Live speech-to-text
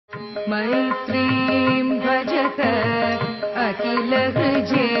मैत्रीं भजत अखिलः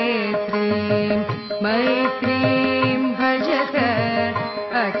जेत्रीं मैत्रीं भजत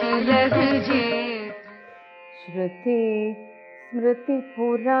अखिलः जेत् श्रुति स्मृति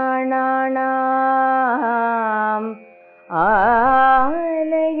पुराणानाम्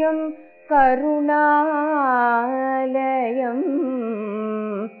आलयं करुणालयम्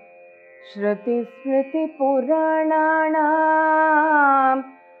श्रुति स्मृति पुराणानाम्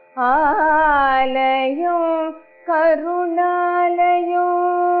आलयं करुणालयम्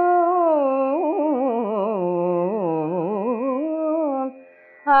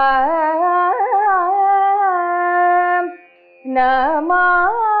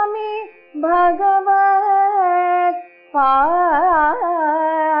नमामि भगवत् पाद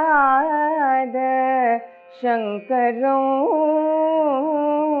शंकरं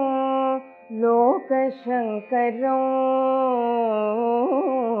लोकशंकरं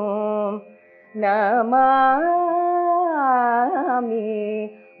नमामि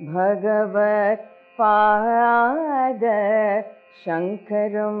भगवत् पाद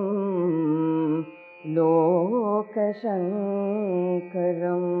शंकरं लोकशंकरम्.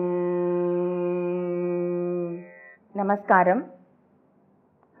 நமஸ்காரம்.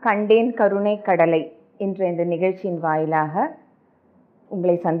 கண்டேன் கருணை கடலை என்ற இந்த நிகழ்ச்சியின் வாயிலாக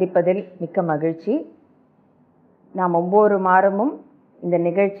உங்களை சந்திப்பதில் மிக்க மகிழ்ச்சி. நாம் ஒவ்வொரு வாரமும் இந்த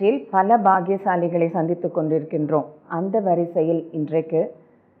நிகழ்ச்சியில் பல பாக்கியசாலிகளை சந்தித்து கொண்டிருக்கின்றோம். அந்த வரிசையில் இன்றைக்கு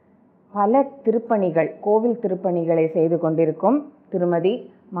பல திருப்பணிகள், கோவில் திருப்பணிகளை செய்து கொண்டிருக்கும் திருமதி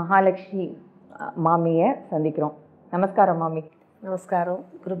மகாலட்சுமி மாமியை சந்திக்கிறோம். நமஸ்காரம் மாமி. நமஸ்காரம்.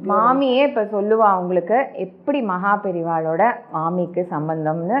 மாமியே இப்போ சொல்லுவா உங்களுக்கு எப்படி மகா பெரிவாளோட மாமிக்கு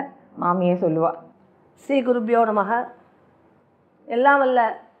சம்பந்தம்னு மாமியே சொல்லுவா. ஸ்ரீ குருபியோ நமக. எல்லாம் வல்ல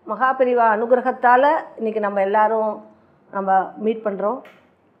மகா பெரிவா அனுகிரகத்தால் இன்றைக்கி நம்ம எல்லாரும் நம்ம மீட் பண்ணுறோம்.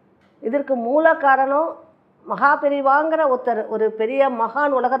 இதற்கு மூல காரணம் மகா பெரிவாங்கிற ஒருத்தர், ஒரு பெரிய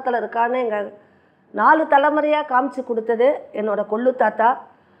மகான் உலகத்தில் இருக்கான்னு எங்கள் 4 தலைமுறையாக காமிச்சு கொடுத்தது என்னோட கொள்ளு தாத்தா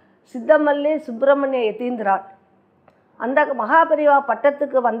சித்தமல்லி சுப்பிரமணிய யதீந்திராள். அந்த மகா பெரிவா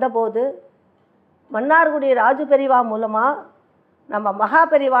பட்டத்துக்கு வந்தபோது மன்னார்குடி ராஜு பெரிவா மூலமாக நம்ம மகா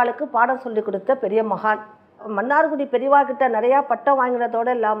பெரிவாளுக்கு பாடம் சொல்லி கொடுத்த பெரிய மகான். மன்னார்குடி பெரிவா கிட்ட நிறையா பட்டம்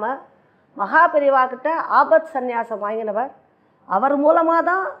வாங்கினதோடு இல்லாமல் மகா பெரிவா கிட்ட ஆபத் சந்நியாசம் வாங்கினவர். அவர் மூலமாக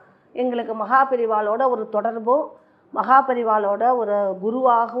தான் எங்களுக்கு மகா பெரிவாளோட ஒரு தொடர்பும் மகா பெரிவாளோட ஒரு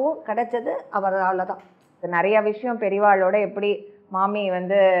குருவாகவும் கிடைச்சது அவரால் தான். நிறைய விஷயம் பெரிவாளோட எப்படி மாமி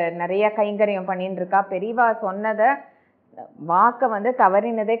நிறைய கைங்கரியம் பண்ணிட்டு இருக்கா. பெரியவா சொன்னதை வாக்க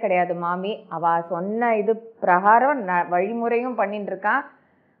தவறினதே கிடையாது மாமி. அவ சொன்ன இது பிரகாரம் வழிமுறையும் பண்ணிட்டு இருக்கா.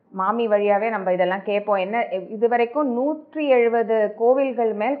 மாமி வழியாவே நம்ம இதெல்லாம் கேட்போம். என்ன இது வரைக்கும் 170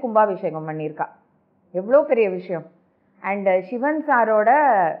 கோவில்கள் மேல் கும்பாபிஷேகம் பண்ணியிருக்கா. எவ்வளோ பெரிய விஷயம். அண்ட் சிவன் சாரோட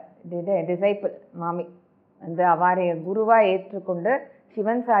டிசைபிள் மாமி அவாரை குருவாக ஏற்றுக்கொண்டு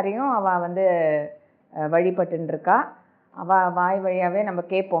சிவன் சாரையும் அவள் வழிபட்டுருக்கா. அவள் வாய் வழியாகவே நம்ம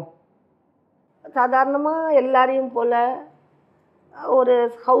கேட்போம். சாதாரணமாக எல்லாரையும் போல் ஒரு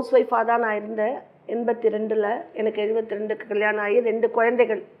ஹவுஸ் ஒய்ஃபாக தான் நான் இருந்தேன். 82 எனக்கு 72க்கு கல்யாணம் ஆகி 2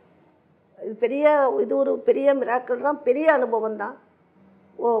 குழந்தைகள். இது ஒரு பெரிய மிராக்கள் தான், பெரிய அனுபவம் தான்.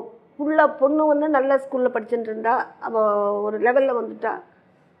 பொண்ணு நல்ல ஸ்கூலில் படிச்சுட்டு இருந்தா, அவள் ஒரு லெவலில் வந்துட்டா.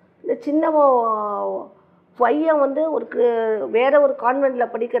 இந்த சின்ன பையன் வேற ஒரு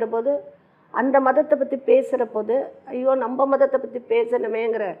கான்வென்ட்டில் படிக்கிற போது அந்த மதத்தை பற்றி பேசுகிற போது, ஐயோ நம்ம மதத்தை பற்றி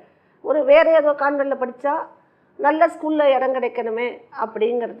பேசணுமேங்கிற ஒரு வேறு ஏதோ கான்வென்ட்டில் படித்தா நல்ல ஸ்கூலில் இடம் கிடைக்கணுமே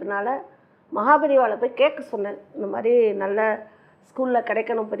அப்படிங்கிறதுனால மகாபெரிவாளை போய் கேட்க சொன்னேன். இந்த மாதிரி நல்ல ஸ்கூலில்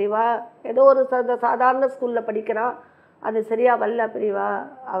கிடைக்கணும் பெரியவா, ஏதோ ஒரு சாதாரண ஸ்கூலில் படிக்கிறான், அது சரியாக வரல பெரியவா,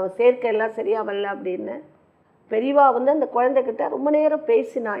 அவள் சேர்க்கையெல்லாம் சரியாக வரல அப்படின்னு. பெரியவா அந்த குழந்தைகிட்ட ரொம்ப நேரம்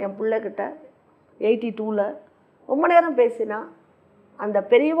பேசினா. என் பிள்ளைகிட்ட 82 ரொம்ப நேரம் பேசினா. அந்த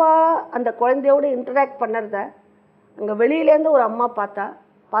பெரியவா அந்த குழந்தையோடு இன்டராக்ட் பண்ணுறத அங்கே வெளியிலேருந்து ஒரு அம்மா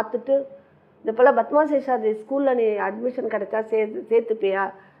பார்த்துட்டு இது போல் பத்மாசேஷாதி ஸ்கூலில் நீ அட்மிஷன் கிடைச்சா சேர்த்துப்பியா,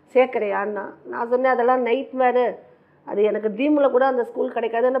 சேர்க்குறியான்னா. நான் சொன்னேன் அதெல்லாம் நைட் மேரு, அது எனக்கு ட்ரீமில் கூட அந்த ஸ்கூல்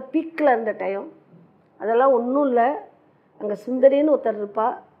கிடைக்காது. ஏன்னா பீக்கில் இருந்த டைம். அதெல்லாம் ஒன்றும் இல்லை, அங்கே சுந்தரின்னு ஒருத்தர் இருப்பா,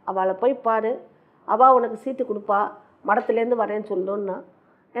 அவளை போய் பாரு, அவள் உனக்கு சீட்டு கொடுப்பா, மடத்துலேருந்து வரேன்னு சொல்லணுன்னா.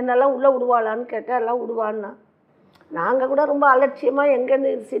 என்னெல்லாம் உள்ளே விடுவாளான்னு கேட்டேன். எல்லாம் விடுவான்னா. நாங்கள் கூட ரொம்ப அலட்சியமாக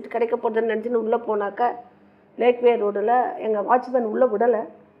எங்கேருந்து சீட்டு கிடைக்க போகிறதுன்னு நினச்சின்னு உள்ளே போனாக்கா லேக்வே ரோடில் எங்கள் வாட்ச்மேன் உள்ளே விடலை.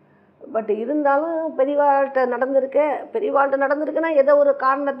 பட் இருந்தாலும் பெரியவாள்கிட்ட நடந்திருக்குன்னா ஏதோ ஒரு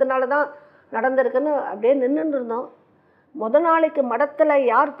காரணத்தினால தான் நடந்திருக்குன்னு அப்படியே நின்றுட்டு இருந்தோம். நாளைக்கு மடத்தில்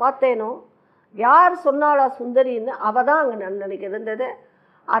யார் பார்த்தேனோ, யார் சொன்னாளா சுந்தரின்னு, அவள் தான் அங்கே நினைக்க இருந்தது.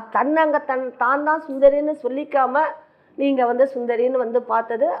 தன்னை அங்கே தான் தான் சுந்தரின்னு சொல்லிக்காமல் நீங்கள் வந்து சுந்தரின்னு வந்து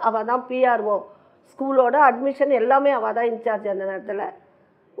பார்த்தது அவள் தான் பிஆர்ஓ, ஸ்கூலோட அட்மிஷன் எல்லாமே அவள் தான் இன்சார்ஜ் அந்த நேரத்தில்.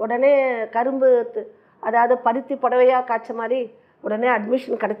 உடனே கரும்பு அதாவது பருத்தி புடவையாக காய்ச்ச மாதிரி உடனே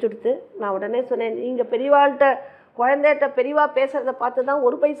அட்மிஷன் கிடச்சிடுத்து. நான் உடனே சொன்னேன், நீங்கள் பெரியவாள்கிட்ட குழந்தைகிட்ட பெரியவா பேசுகிறத பார்த்து தான்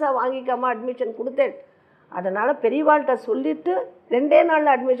 1 பைசா வாங்கிக்காமல் அட்மிஷன் கொடுத்தேன். அதனால் பெரியவாள்கிட்ட சொல்லிவிட்டு 2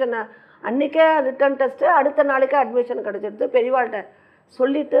 நாளில் அட்மிஷன், அன்றைக்கே ரிட்டன் டெஸ்ட்டு, அடுத்த நாளைக்கே அட்மிஷன் கிடச்சிடுது. பெரியவாள்கிட்ட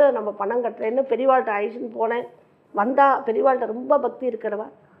சொல்லிவிட்டு நம்ம பணம் கட்டுறேன்னு பெரியவாள்கிட்ட அழைச்சின்னு போனேன். வந்தால் பெரியவாள்கிட்ட ரொம்ப பக்தி இருக்கிறவா.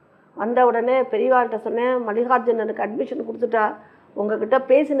 வந்த உடனே பெரியவாள்கிட்ட சொன்னேன், மல்லிகார்ஜுனனுக்கு அட்மிஷன் கொடுத்துட்டா, உங்ககிட்ட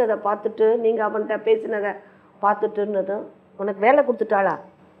பேசினதை பார்த்துட்டு, நீங்கள் அவன்கிட்ட பேசினதை பார்த்துட்டுன்னதும் உனக்கு வேலை கொடுத்துட்டாளா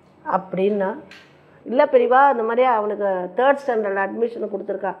அப்படின்னா, இல்லை பெரியவா இந்த மாதிரி அவனுக்கு 3rd ஸ்டாண்டர்டில் அட்மிஷன்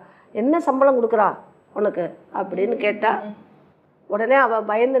கொடுத்துருக்கா, என்ன சம்பளம் கொடுக்குறா உனக்கு அப்படின்னு கேட்டா, உடனே அவள்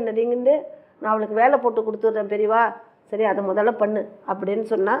பயந்து நடிங்கிட்டு நான் அவளுக்கு வேலை போட்டு கொடுத்துட்றேன் பெரியவா, சரி அதை முதல்ல பண்ணு அப்படின்னு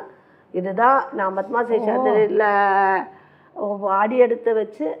சொன்னால், இதுதான் நான் பத்மா சேஷாத்திரியில் அடி எடுத்து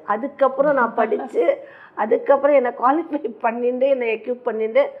வச்சு அதுக்கப்புறம் நான் படித்து அதுக்கப்புறம் என்னை குவாலிஃபை பண்ணிட்டு என்னை எக்யூப்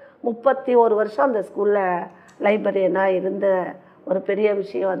பண்ணிட்டு 31 வருஷம் அந்த ஸ்கூலில் லைப்ரரியனாக இருந்த ஒரு பெரிய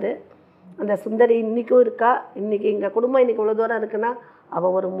விஷயம் அது. அந்த சுந்தரி இன்றைக்கும் இருக்கா. இன்றைக்கி எங்கள் குடும்பம் இன்றைக்கி இவ்வளோ தூரம் இருக்குன்னா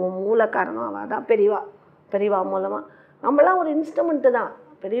அவள் ஒரு மூல காரணம். அவள் தான் பெரியவா மூலமாக. நம்மளாம் ஒரு இன்ஸ்ட்ருமெண்ட்டு தான்.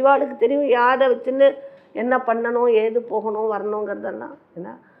 பெரியவாளுக்கு தெரியும் யாரை வச்சுன்னு என்ன பண்ணணும், ஏது போகணும் வரணுங்கிறதெல்லாம்.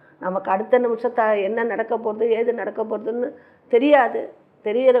 ஏன்னா நமக்கு அடுத்த நிமிஷத்தை என்ன நடக்க போகிறது, ஏது நடக்க போகிறதுன்னு தெரியாது.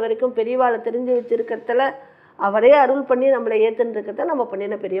 தெரிகிற வரைக்கும் பெரியவாளை தெரிஞ்சு வச்சுருக்கிறதுல அவரே அருள் பண்ணி நம்மளை ஏற்றுன்னு இருக்கிறத நம்ம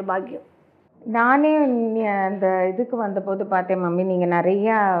பண்ணின பெரிய பாக்கியம். நானே அந்த இதுக்கு வந்தபோது பார்த்தேன் மம்மி, நீங்கள்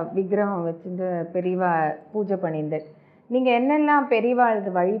நிறையா விக்கிரகம் வச்சுட்டு பெரியவா பூஜை பண்ணிட்டு, நீங்கள் என்னெல்லாம் பெரியவா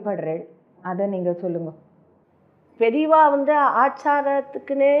இது வழிபடுறேன் அதை நீங்கள் சொல்லுங்கள். பெரியவா வந்து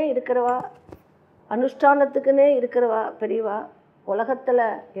ஆச்சாரத்துக்குன்னே இருக்கிறவா, அனுஷ்டானத்துக்குன்னே இருக்கிறவா. பெரியவா உலகத்தில்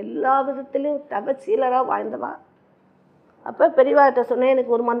எல்லா விதத்துலேயும் தவசீலராக வாழ்ந்தவா. அப்போ பெரியவாகிட்ட சொன்னேன்,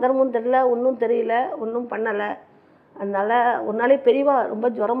 எனக்கு ஒரு மந்திரமும் தெரியல, ஒன்றும் தெரியல, ஒன்றும் பண்ணலை. அதனால் ஒரு நாளைக்கு பெரியவா ரொம்ப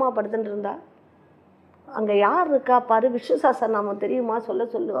ஜுரமாக படுத்துட்டு இருந்தா. அங்கே யார் இருக்கா பாரு, விஷ்ணு சஹஸ்ரநாமம் தெரியுமா சொல்ல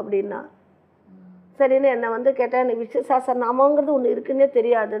சொல்லு அப்படின்னா. சரின்னு என்னை வந்து கேட்டேன், எனக்கு விஷ்ணு சஹஸ்ரநாமங்கிறது ஒன்று இருக்குன்னே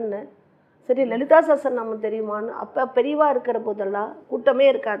தெரியாதுன்னு. சரி லலிதா சஹஸ்ரநாமம் தெரியுமான்னு. அப்போ பெரியவா இருக்கிற போதெல்லாம் கூட்டமே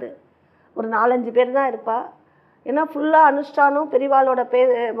இருக்காது, ஒரு 4-5 பேர் தான் இருப்பா. ஏன்னா ஃபுல்லாக அனுஷ்டானம் பெரியவாளோட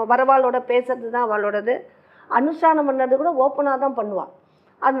வரவாளோட பேசுறது தான் அவளோடது. அனுஷ்டானம் பண்ணது கூட ஓப்பனாக தான் பண்ணுவாள்.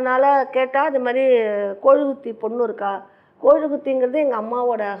 அதனால் கேட்டால் இது மாதிரி கோழிகுத்தி பொண்ணு இருக்கா. கோழிகுத்திங்கிறது எங்கள்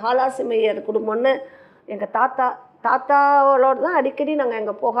அம்மாவோட ஹாலாசிமையர் குடும்பம்னு எங்கள் தாத்தாவோட தான் அடிக்கடி நாங்கள்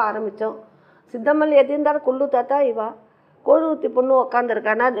எங்கே போக ஆரம்பித்தோம். சித்தமல் எதிர்ந்தாலும் குள்ளு தாத்தா இவா கோழிகுத்தி பொண்ணு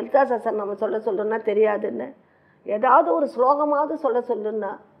உக்காந்துருக்கானா லலிதா சஹஸ்ரநாமம் சொல்ல சொல்லுன்னா தெரியாதுன்னு, ஏதாவது ஒரு ஸ்லோகமாவது சொல்ல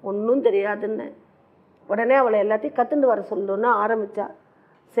சொல்லுன்னா ஒன்றும் தெரியாதுன்னு. உடனே அவளை எல்லாத்தையும் கற்றுண்டு வர சொல்லுன்னு ஆரம்பித்தா.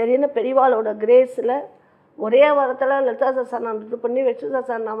 சரின்னு பெரியவாளோட கிரேஸில் ஒரே வாரத்தில் லலிதா சஹஸ்ரநாமம் இது பண்ணி விஷ்ணு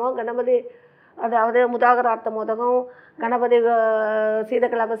சஹஸ்ரநாமம், கணபதி அதாவது முதாகரார்த்த மோதகம், கணபதி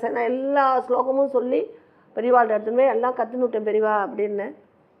சீதகலாபசேனா எல்லா ஸ்லோகமும் சொல்லி பெரியவாளோட எடுத்துமே எல்லாம் கற்றுனுட்டேன் பெரியவா அப்படின்னு.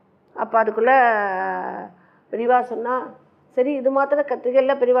 அப்போ அதுக்குள்ளே பெரியவா சொன்னால், சரி இது மாத்திரம்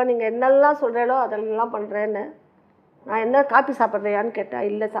கற்றுக்கல பெரியவா, நீங்கள் என்னெல்லாம் சொல்கிறீங்களோ அதெல்லாம் பண்ணுறேன்னு. நான் என்ன காப்பி சாப்பிட்றியான்னு கேட்டேன்.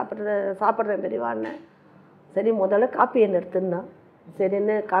 இல்லை சாப்பிட்றேன் பெரியவான்னு. சரி முதல்ல காப்பியை நிறுத்துன்னா.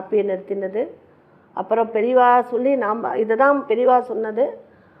 சரின்னு காப்பியை நிறுத்தினது. அப்புறம் பெரியவா சொல்லி நாம் இதை தான் பெரியவா சொன்னது.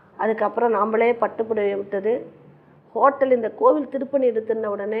 அதுக்கப்புறம் நாம்ளே பட்டுப்புடவை விட்டது. ஹோட்டல் இந்த கோவில் திருப்பணி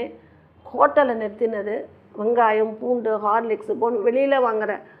எடுத்துன உடனே ஹோட்டலை நிறுத்தினது. வெங்காயம் பூண்டு ஹார்லிக்ஸ் போன்னு வெளியில்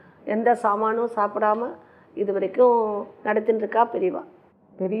வாங்குகிற எந்த சாமானும் சாப்பிடாம இது வரைக்கும் நடத்தின்னு இருக்கா பெரியவா.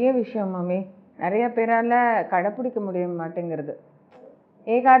 பெரிய விஷயம் மாமி. நிறைய பேரால் கடைப்பிடிக்க முடிய மாட்டேங்கிறது.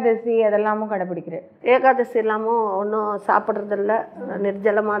 ஏகாதசி அதெல்லாமும் கடைப்பிடிக்கிறேன். ஏகாதசி எல்லாமும் ஒன்றும் சாப்பிட்றதில்ல,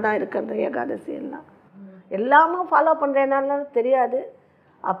 நிர்ஜலமாக தான் இருக்கிறது. ஏகாதசி எல்லாமும் ஃபாலோ பண்ணுறேனால தெரியாது.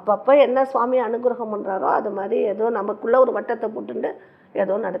 அப்பப்போ என்ன சுவாமி அனுகிரகம் பண்ணுறாரோ அது மாதிரி ஏதோ நமக்குள்ளே ஒரு வட்டத்தை போட்டுட்டு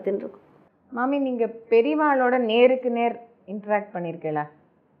ஏதோ நடத்தின்னு இருக்கோம். மாமி நீங்கள் பெரியவாளோட நேருக்கு நேர் இன்ட்ராக்ட் பண்ணியிருக்கீங்களா?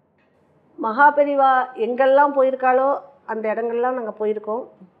 மகா பெரியவா எங்கெல்லாம் போயிருக்காளோ அந்த இடங்கள்லாம் நாங்கள் போயிருக்கோம்.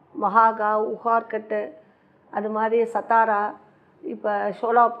 மகாகாவ், உஹார்கட்டு, அது மாதிரி சத்தாரா, இப்போ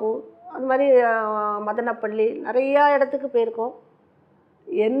ஷோலாப்பூர், அது மாதிரி மதனப்பள்ளி, நிறையா இடத்துக்கு போயிருக்கோம்.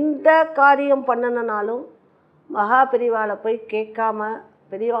 எந்த காரியம் பண்ணணுனாலும் மகா பெரியவாளை போய் கேட்காம,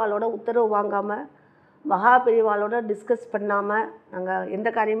 பெரியவாளோட உத்தரவு வாங்காமல், மகா பெரியவாளோட டிஸ்கஸ் பண்ணாமல் நாங்கள் எந்த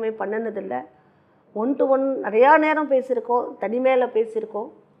காரியமே பண்ணினதில்லை. 1 to 1 நிறையா நேரம் பேசியிருக்கோம், தனிமையில் பேசியிருக்கோம்.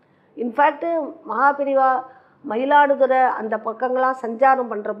 இன்ஃபேக்ட்டு மகா பெரியவா மயிலாடுதுறை அந்த பக்கங்களாம் சஞ்சாரம்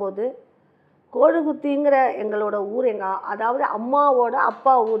பண்ணுற போது கோழிகுத்திங்கிற எங்களோட ஊர், அதாவது அம்மாவோட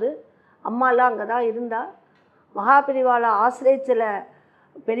அப்பா ஊர், அம்மாலாம் அங்கே தான் இருந்தால் மகா பெரியவாளை ஆசிரியச்சில்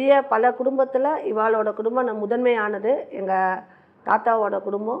பெரிய பல குடும்பத்தில் இவாளோட குடும்பம் முதன்மையானது, எங்கள் தாத்தாவோட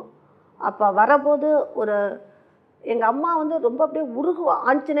குடும்பம். அப்போ வரபோது எங்கள் அம்மா வந்து ரொம்ப அப்படியே உருகுவா,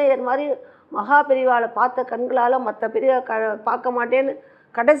 ஆஞ்சநேயர் மாதிரி மகா பெரியவாளை பார்த்த கண்களால் மற்ற பெரிய பார்க்க மாட்டேன்னு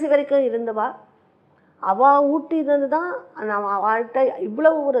கடைசி வரைக்கும் இருந்தவா. அவள் ஊட்டினது தான் அவள்கிட்ட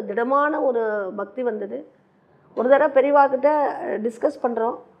இவ்வளவு ஒரு திடமான ஒரு பக்தி வந்தது. ஒரு தடவை பெரியவாக்கிட்ட டிஸ்கஸ்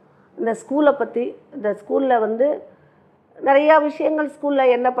பண்ணுறோம் இந்த ஸ்கூலை பற்றி. இந்த ஸ்கூலில் வந்து நிறையா விஷயங்கள்,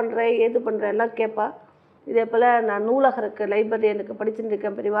 ஸ்கூலில் என்ன பண்ணுறேன் ஏது பண்ணுறேன் எல்லாம் கேட்பா. இதே போல் நான் நூலகம் இருக்குது, லைப்ரரி எனக்கு படிச்சுட்டு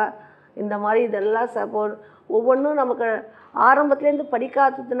இருக்கேன் பெரியவா, இந்த மாதிரி இதெல்லாம் ஒவ்வொன்றும் நமக்கு ஆரம்பத்துலேருந்து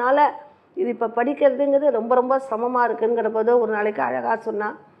படிக்காததுனால இது இப்போ படிக்கிறதுங்கிறது ரொம்ப ரொம்ப சிரமமாக இருக்குங்கிற போது ஒரு நாளைக்கு அழகாக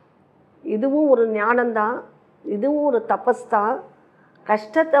சொன்னால், இதுவும் ஒரு ஞானம்தான், இதுவும் ஒரு தபஸ் தான்.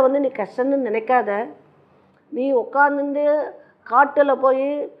 கஷ்டத்தை வந்து நீ கஷ்டம்னு நினைக்காத, நீ உட்காந்துட்டு காட்டில் போய்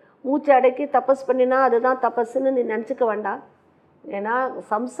மூச்சை அடக்கி தபஸ் பண்ணினா அதுதான் தபஸ்ன்னு நீ நினச்சிக்க வேண்டாம். ஏன்னா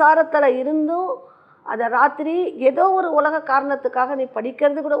சம்சாரத்தில் இருந்தும் அதை ராத்திரி ஏதோ ஒரு உலக காரணத்துக்காக நீ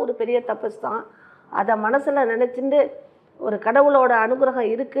படிக்கிறது கூட ஒரு பெரிய தபஸ் தான். அதை மனசில் நினச்சிட்டு ஒரு கடவுளோட அனுகிரகம்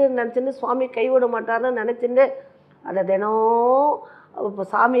இருக்குதுன்னு நினச்சிட்டு சுவாமி கைவிட மாட்டார்னு நினச்சிட்டு அதை தினம் இப்போ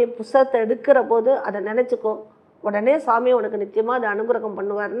சாமி புஸ்தகத்தை எடுக்கிற போது அதை நினச்சிக்கோ, உடனே சாமி உனக்கு நிச்சயமாக அதை அனுகிரகம்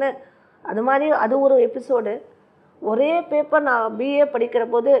பண்ணுவார்னு. அது மாதிரி அது ஒரு எபிசோடு. ஒரே பேப்பர் நான் பிஏ படிக்கிற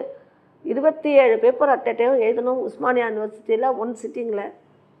போது 27 பேப்பர் அட் எ டைம் எழுதணும் உஸ்மானியா யூனிவர்சிட்டியில் ஒன் சிட்டிங்கில்.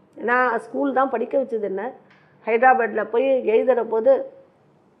 ஏன்னா ஸ்கூல் தான் படிக்க வச்சது என்ன. ஹைதராபாத்தில் போய் எழுதுகிற போது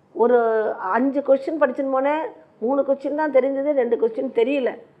ஒரு 5 கொஸ்டின் படிச்சுன்னு போனேன், 3 கொஸ்டின் தான் தெரிஞ்சது, 2 கொஸ்டின்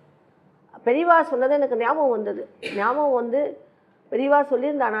தெரியல. பெரியவா சொன்னது எனக்கு ஞாபகம் வந்தது. ஞாபகம் வந்து பெரியவா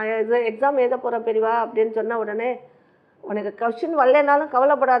சொல்லியிருந்தா, நான் எக்ஸாம் எழுத போகிறேன் பெரியவா அப்படின்னு சொன்ன உடனே, உனக்கு கொஸ்டின் வரலனாலும்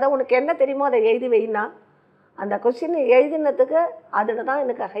கவலைப்படாத, உனக்கு என்ன தெரியுமோ அதை எழுதி வைனா. அந்த கொஸ்டின் எழுதினதுக்கு அதில் தான்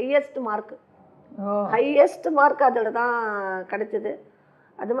எனக்கு ஹையஸ்ட் மார்க் அதில் தான் கிடச்சிது.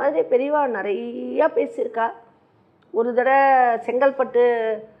 அது மாதிரி பெரியவா நிறையா பேசியிருக்கா. ஒரு தடவை செங்கல்பட்டு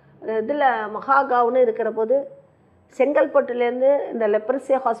இதில் மகாகாவுன்னு இருக்கிற போது செங்கல்பட்டுலேருந்து இந்த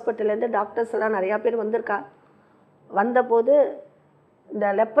லெப்ரசி ஹாஸ்பிட்டல்லேருந்து டாக்டர்ஸ் எல்லாம் நிறையா பேர் வந்திருக்கா. வந்தபோது இந்த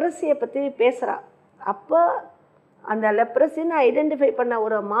லெப்ரசியை பற்றி பேசுகிறா. அப்போ அந்த லெப்ரசின்னு ஐடென்டிஃபை பண்ண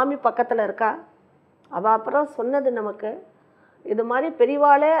ஒரு மாமி பக்கத்தில் இருக்கா. அவள் அப்புறம் சொன்னது நமக்கு, இது மாதிரி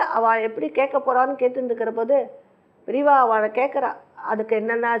பெரியவாளே அவள் எப்படி கேட்க போகிறான்னு கேட்டுருக்கிற போது பெரியவா அவளை கேட்குறா, அதுக்கு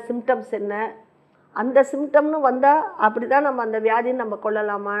என்னென்ன சிம்டம்ஸ் என்ன, அந்த சிம்டம்னு வந்தால் அப்படி தான் நம்ம அந்த வியாதின்னு நம்ம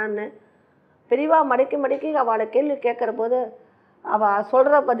கொள்ளலாமான்னு பெரியவா மடக்கி அவளை கேள்வி கேட்குற போது அவள்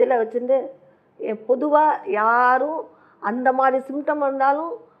சொல்கிற பதிலை வச்சுட்டு, பொதுவாக யாரும் அந்த மாதிரி சிம்டம்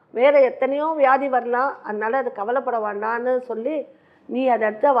இருந்தாலும் வேறு எத்தனையோ வியாதி வரலாம், அதனால் அது கவலைப்பட வேண்டான்னு சொல்லி நீ அதை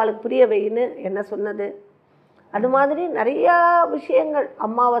எடுத்து அவளுக்கு புரிய வைன்னு என்ன சொன்னது. அது மாதிரி நிறையா விஷயங்கள்.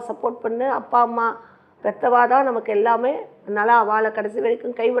 அம்மாவை சப்போர்ட் பண்ணு, அப்பா அம்மா பெற்றவா தான் நமக்கு எல்லாமே, அதனால் அவளை கடைசி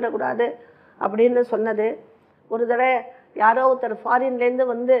வரைக்கும் கைவிடக்கூடாது அப்படின்னு சொன்னது. ஒரு தடவை யாரோ ஒருத்தர் ஃபாரின்லேருந்து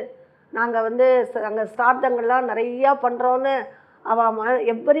வந்து நாங்கள் வந்து அங்கே ஸ்ரார்த்தங்கள்லாம் நிறையா பண்ணுறோன்னு அவள்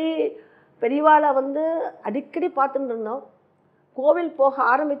எப்படி பெரியவாளை வந்து அடிக்கடி பார்த்துட்டு இருந்தோம். கோவில் போக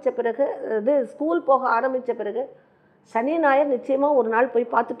ஆரம்பித்த பிறகு, ஸ்கூல் போக ஆரம்பித்த பிறகு சனி ஞாயிறு நிச்சயமாக ஒரு நாள்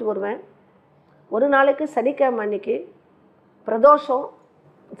போய் பார்த்துட்டு வருவேன். ஒரு நாளைக்கு சனிக்கிழமை அன்னைக்கு பிரதோஷம்.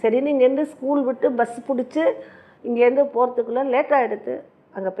 சரின்னு இங்கேருந்து ஸ்கூல் விட்டு பஸ் பிடிச்சி இங்கேருந்து போகிறதுக்குள்ளே லேட்டாக எடுத்து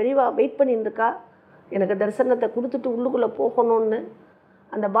அங்கே பெரியவா வெயிட் பண்ணியிருந்துருக்கா, எனக்கு தரிசனத்தை கொடுத்துட்டு உள்ளுக்குள்ளே போகணும்னு.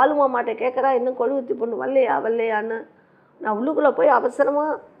 அந்த பாலுமாமாட்ட கேட்குறா, இன்னும் கொழுவுத்தி பொண்ணு வரலையான்னு. நான் உள்ளுக்குள்ளே போய்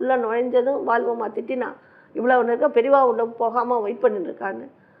அவசரமாக உள்ளே நுழைஞ்சதும் பாலுமாமா திட்டினா, இவ்வளோ இருக்க பெரியவா உள்ள போகாமல் வெயிட் பண்ணிட்டுருக்கான்னு.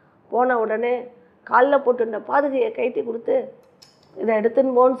 போன உடனே காலில் போட்டுருந்த பாதுகையை கைட்டி கொடுத்து இதை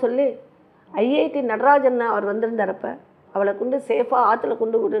எடுத்துன்னு போன்னு சொல்லி ஐஐடி நடராஜன் அவர் வந்திருந்தாரப்ப அவளை கொண்டு சேஃபாக ஆற்றுல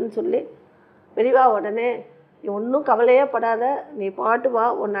கொண்டு விடுன்னு சொல்லி பெரியவா உடனே, நீ ஒன்றும் கவலையே படாத, நீ பாட்டு வா,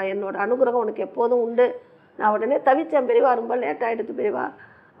 என்னோடய அனுகிரகம் உனக்கு எப்போதும் உண்டு. நான் உடனே தவிச்சேன், பெரியவா ரொம்ப லேட் ஆகிடுது பெரியவா,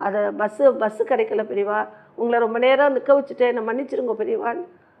 அதை பஸ்ஸு கிடைக்கல பெரியவா, உங்களை ரொம்ப நேரம் நிற்க வச்சுட்டேன், என்னை மன்னிச்சிருங்க பெரியவான்னு.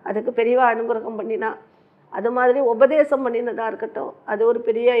 அதுக்கு பெரியவா அனுகிரகம் பண்ணினா. அது மாதிரி உபதேசம் பண்ணினதாக இருக்கட்டும், அது ஒரு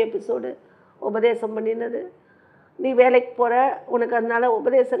பெரிய எபிசோடு. உபதேசம் பண்ணினது, நீ வேலைக்கு போகிற, உனக்கு அதனால்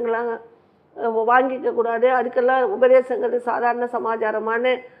உபதேசங்கள்லாம் வாங்கிக்கக்கூடாது, அதுக்கெல்லாம் உபதேசங்கிறது சாதாரண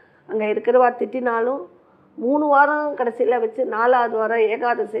சமாச்சாரமானு அங்கே இருக்கிறவா திட்டினாலும் 3 வாரம் கடைசியில் வச்சு 4ஆவது வாரம்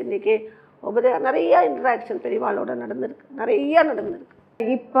ஏகாதசி இன்னைக்கு நிறைய இன்ட்ராக்ஷன் பெரியவாளோட நடந்திருக்கு, நிறையா நடந்திருக்கு.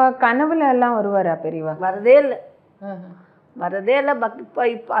 இப்போ கனவுல எல்லாம் வருவாரா பெரியவா? வரதே இல்லை. பக்தி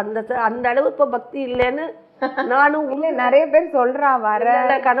இப்போ அந்த அளவு இப்போ பக்தி இல்லைன்னு நானும் இல்லை, நிறைய பேர் சொல்கிறா வர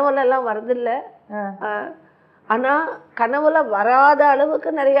கனவுல எல்லாம் வரதில்லை. ஆனால் கனவுல வராத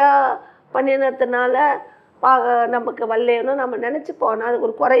அளவுக்கு நிறையா பண்ணினதுனால நமக்கு வரலேன்னு நம்ம நினச்சிப்போம். ஆனால் அதுக்கு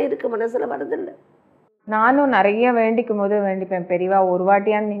ஒரு குறை இருக்குது, மனசில் வரதில்லை. நானும் நிறைய வேண்டிக்கும் போது வேண்டிப்பேன், பெரியவா ஒரு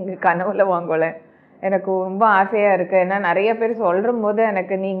வாட்டியான்னு நீங்க கனவுல வாங்கல. எனக்கு ரொம்ப ஆசையா இருக்கு. ஏன்னா நிறைய பேர் சொல்லும் போது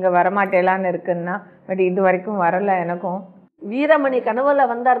எனக்கு நீங்க வரமாட்டேலான்னு இருக்குன்னா, பட் இது வரைக்கும் வரல எனக்கும். வீரமணி கனவுல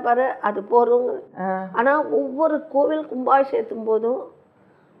வந்தார் பாரு, அது போறோம். ஆனா ஒவ்வொரு கோவில் கும்பாபிஷேகத்தும் போதும்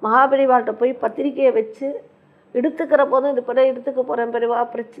மகாபெரிவாள்கிட்ட போய் பத்திரிக்கையை வச்சு எடுத்துக்கிற போதும் இது படம் எடுத்துக்க போறேன் பெரியவா,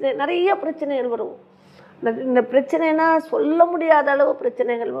 பிரச்சனை நிறைய பிரச்சனைகள் வரும். இந்த பிரச்சனைனா சொல்ல முடியாத அளவு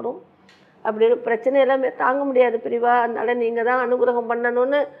பிரச்சனைகள் வரும். அப்படி பிரச்சனை எல்லாமே தாங்க முடியாது பெரியவா, அதனால நீங்கள் தான் அனுகிரகம்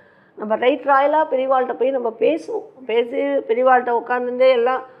பண்ணணும்னு நம்ம ரைட் ராயலாக பெரியவாள்கிட்ட போய் நம்ம பேசுவோம். பேசி பெரியவாள்கிட்ட உட்காந்துட்டே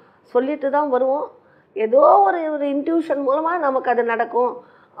எல்லாம் சொல்லிட்டு தான் வருவோம். ஏதோ ஒரு இன்ட்யூஷன் மூலமாக நமக்கு அது நடக்கும்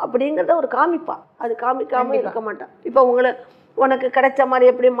அப்படிங்கிறத ஒரு காமிப்பா. அது காமிக்காமல் இருக்க மாட்டான். இப்போ உனக்கு கிடைச்ச மாதிரி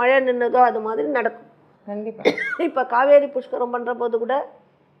எப்படி மழை நின்னதோ அது மாதிரி நடக்கும். கண்டிப்பாக. இப்போ காவேரி புஷ்கரம் பண்ணுற போது கூட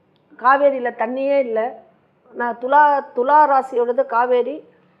காவேரியில் தண்ணியே இல்லை. நான் துலா ராசியோடது காவேரி,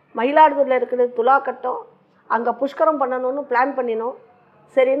 மயிலாடுதுறையில் இருக்கிறது துலா கட்டம். அங்கே புஷ்கரம் பண்ணணும்னு பிளான் பண்ணினோம்.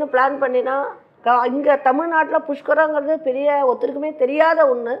 சரின்னு பிளான் பண்ணினா இங்கே தமிழ்நாட்டில் புஷ்கரங்கிறது பெரிய ஒருத்தருக்குமே தெரியாத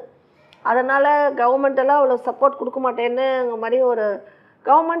ஒன்று. அதனால் கவர்மெண்ட்டெல்லாம் அவ்வளோ சப்போர்ட் கொடுக்க மாட்டேன்னு மாதிரி ஒரு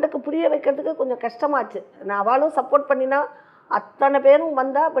கவர்மெண்ட்டுக்கு புரிய வைக்கிறதுக்கு கொஞ்சம் கஷ்டமாச்சு. நான் அவளும் சப்போர்ட் பண்ணினா அத்தனை பேரும்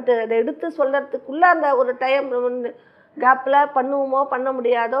வந்தா, பட் அதை எடுத்து சொல்கிறதுக்குள்ளே அந்த ஒரு டைம் கேப்பில் பண்ணுவோமோ பண்ண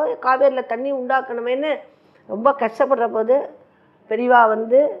முடியாதோ, காவேரியில் தண்ணி உண்டாக்கணுமேன்னு ரொம்ப கஷ்டப்படுற போது பெரியவா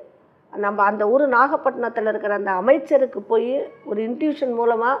நம்ம அந்த ஊர் நாகப்பட்டினத்தில் இருக்கிற அந்த அமைச்சருக்கு போய் ஒரு இன்ட்யூஷன்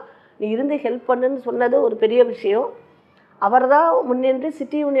மூலமாக நீ இருந்து ஹெல்ப் பண்ணுன்னு சொன்னது ஒரு பெரிய விஷயம். அவர் தான் முன்னின்று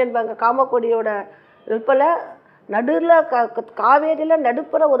சிட்டி யூனியன் பேங்க் காமக்கோடியோட ஹெல்ப்பில் நடுவில் காவேரியில்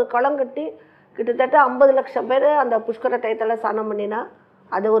நடுப்புற ஒரு களம் கட்டி கிட்டத்தட்ட 50 லட்சம் பேர் அந்த புஷ்கர டயத்தில் ஸ்நானம் பண்ணினா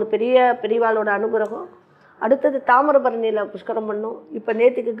அது ஒரு பெரியவாளோட அனுகிரகம். அடுத்தது தாமிரபரணியில் புஷ்கரம் பண்ணோம். இப்போ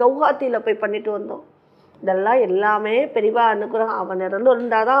நேற்றுக்கு கவுஹாத்தியில் போய் பண்ணிட்டு வந்தோம். இதெல்லாம் எல்லாமே பெரியவா அனுகிரகம். அவன்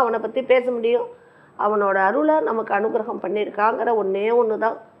இருந்தால் தான் அவனை பற்றி பேச முடியும். அவனோட அருளை நமக்கு அனுகிரகம் பண்ணியிருக்காங்கிற ஒன்று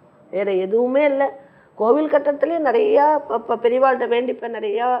தான், வேறு எதுவுமே இல்லை. கோவில் கட்டத்துலேயே நிறையா பெரியவாள்கிட்ட வேண்டிப்பேன்,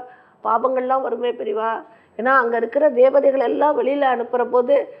 நிறையா பாபங்கள்லாம் வருமே பெரியவா. ஏன்னா அங்கே இருக்கிற தேவதைகள் எல்லாம் வெளியில் அனுப்புகிற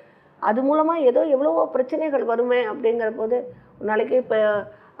போது அது மூலமாக எவ்வளவோ பிரச்சனைகள் வருமே அப்படிங்கிற போது ஒரு நாளைக்கு இப்போ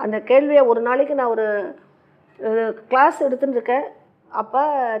அந்த கேள்வியை ஒரு நாளைக்கு நான் ஒரு கிளாஸ் எடுத்துன்னு இருக்கேன். அப்போ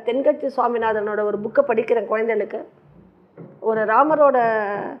தென்கட்சி சுவாமிநாதனோட ஒரு புக்கை படிக்கிறேன் குழந்தைகளுக்கு. ஒரு ராமரோட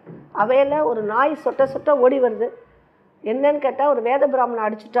அவையில் ஒரு நாய் சொட்ட ஓடி வருது. என்னன்னு கேட்டால் ஒரு வேத பிராமணனை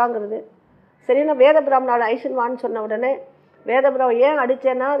அடிச்சுட்டாங்கிறது. சரின்னா வேத பிராமணால் ஐஷன்வான்னு சொன்ன உடனே வேத பிராமணன் ஏன்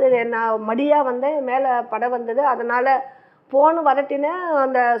அடித்தேன்னா அது நான் மடியாக வந்தேன், மேலே படம் வந்தது, அதனால் போன்னு வரட்டினேன்,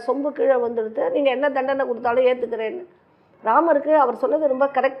 அந்த சொம்பு கீழே வந்துடுது, நீங்கள் என்ன தண்டனை கொடுத்தாலும் ஏற்றுக்கிறேன்னு. ராமருக்கு அவர் சொன்னது ரொம்ப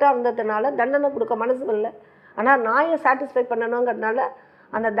கரெக்டாக இருந்ததுனால தண்டனை கொடுக்க மனசு இல்லை. ஆனால் நாயை சாட்டிஸ்ஃபை பண்ணணுங்கிறதுனால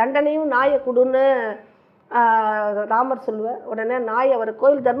அந்த தண்டனையும் நாயை கொடுன்னு ராமர் சொல்லுவார். உடனே நாய் அவர்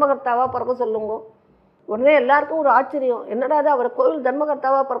கோயில் தர்மகர்த்தாவாக பிறக்க சொல்லுங்க. உடனே எல்லாருக்கும் ஒரு ஆச்சரியம், என்னடா அது அவர் கோயில்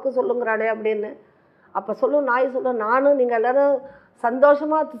தர்மகர்த்தாவாக பிறக்க சொல்லுங்கிறாளே அப்படின்னு. அப்போ நாய் சொல்லும், நானும் நீங்கள் எல்லோரும்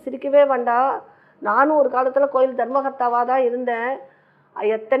சந்தோஷமாக சிரிக்கவே வேண்டாம், நானும் ஒரு காலத்தில் கோயில் தர்மகர்த்தாவாக தான் இருந்தேன்.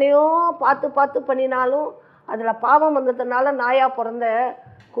 எத்தனையோ பார்த்து பண்ணினாலும் அதில் பாவம் வந்ததுனால நாயாக பிறந்தேன்.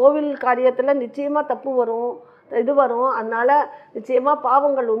 கோவில் காரியத்தில் நிச்சயமாக தப்பு வரும், இது வரும், அதனால் நிச்சயமாக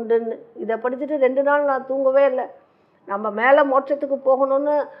பாவங்கள் உண்டுன்னு. இதை படிச்சுட்டு 2 நாள் நான் தூங்கவே இல்லை. நம்ம மேலே மோட்சத்துக்கு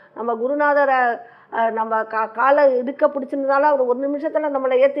போகணும்னு நம்ம குருநாதரை நம்ம காலை இடுக்க பிடிச்சிருந்தாலும் அவர் ஒரு நிமிஷத்தில்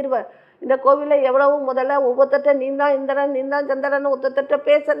நம்மளை ஏற்றிடுவார். இந்த கோவிலில் எவ்வளவு முதல்ல ஒவ்வொருத்தட்ட நீந்தான் இந்திரன் நீந்தான் சந்திரன் ஒருத்தட்ட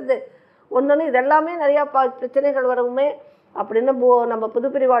பேசுறது ஒன்று இதெல்லாமே நிறையா பிரச்சனைகள் வரவுமே அப்படின்னு நம்ம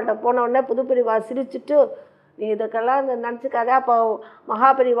புதுப்பிரிவாள்கிட்ட போனோடனே புதுப்பிரிவா சிரிச்சுட்டு, நீ இதுக்கெல்லாம் நினச்சிக்காத, அப்போ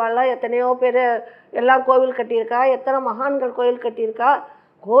மகாபெரிவாள்லாம் எத்தனையோ பேர் எல்லாம் கோவில் கட்டியிருக்கா, எத்தனை மகான்கள் கோவில் கட்டியிருக்கா,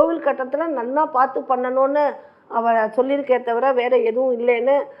 கோவில் கட்டத்தில் நல்லா பார்த்து பண்ணணும்னு அவள் சொல்லியிருக்கே தவிர வேறு எதுவும்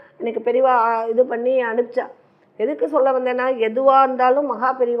இல்லைன்னு எனக்கு பெரியவா இது பண்ணி அனுப்பிச்சா. எதுக்கு சொல்ல வந்தேன்னா, எதுவாக இருந்தாலும்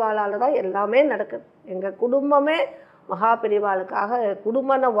மகாபெரிவாளால் தான் எல்லாமே நடக்குது. எங்கள் குடும்பமே மகாபெரிவாளுக்காக,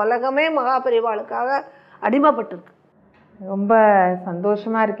 குடும்ப உலகமே மகாபெரிவாளுக்காக அடிமைப்பட்டிருக்கு. ரொம்ப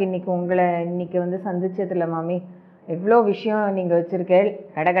சந்தோஷமாக இருக்குது இன்னைக்கு சந்திச்சதுல மாமி. எவ்வளோ விஷயம் நீங்கள் வச்சுருக்கேள்,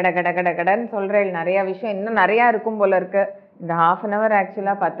 கடன்னு சொல்கிறேள். நிறையா விஷயம் இன்னும் நிறையா இருக்கும் போல இருக்கு. இந்த 1/2 hour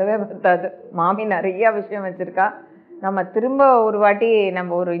ஆக்சுவலாக பத்தவே பத்தாது. மாமி நிறையா விஷயம் வச்சுருக்கா. நம்ம திரும்ப ஒரு வாட்டி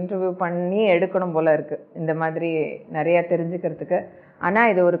நம்ம ஒரு இன்டர்வியூ பண்ணி எடுக்கணும் போல இருக்குது, இந்த மாதிரி நிறையா தெரிஞ்சுக்கிறதுக்கு. ஆனால்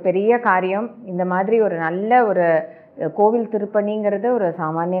இது ஒரு பெரிய காரியம். இந்த மாதிரி ஒரு நல்ல ஒரு கோவில் திருப்பணிங்கிறது ஒரு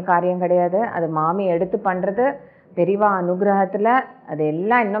சாமானிய காரியம் கிடையாது. அது மாமி எடுத்து பண்ணுறது பெரியவா அனுகிரகத்தில். அது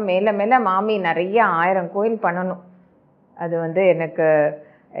எல்லாம் இன்னும் மேலே மேலே மாமி நிறைய 1000 கோயில் பண்ணணும். அது எனக்கு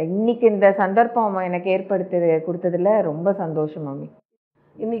இன்னைக்கு இந்த சந்தர்ப்பம் எனக்கு ஏற்படுத்தி கொடுத்ததில் ரொம்ப சந்தோஷம் மாமி.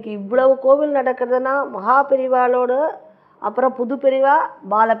 இன்னைக்கு இவ்வளவு கோவில் நடக்கிறதுனா மகா பெரிவாளோடு அப்புறம் புது பெரிவா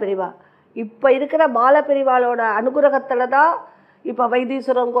பால பெரிவா இப்போ இருக்கிற பாலபெரிவாளோட அனுகிரகத்தில் தான் இப்போ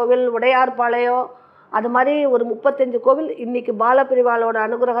வைத்தீஸ்வரம் கோவில், உடையார்பாளையம், அது மாதிரி ஒரு 35 கோவில் இன்றைக்கி பாலபெரிவாளோட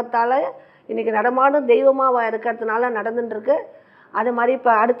அனுகிரகத்தால் இன்றைக்கி நடமாடும் தெய்வமாக இருக்கிறதுனால நடந்துட்டுருக்கு. அது மாதிரி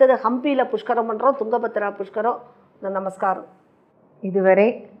இப்போ அடுத்தது ஹம்பியில் புஷ்கரம் பண்ணுறோம், துங்கபத்ரா புஷ்கரம். நமஸ்காரம். இதுவரை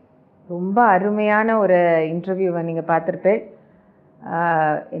ரொம்ப அருமையான ஒரு இன்டர்வியூவை நீங்கள் பார்த்துருப்பேன்.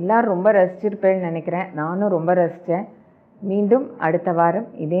 எல்லோரும் ரொம்ப ரசிச்சிருப்பேன்னு நினைக்கிறேன். நானும் ரொம்ப ரசித்தேன். மீண்டும் அடுத்த வாரம்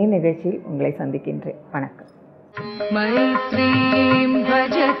இதே நிகழ்ச்சியில் உங்களை சந்திக்கின்றேன். வணக்கம். மைத்ரீம்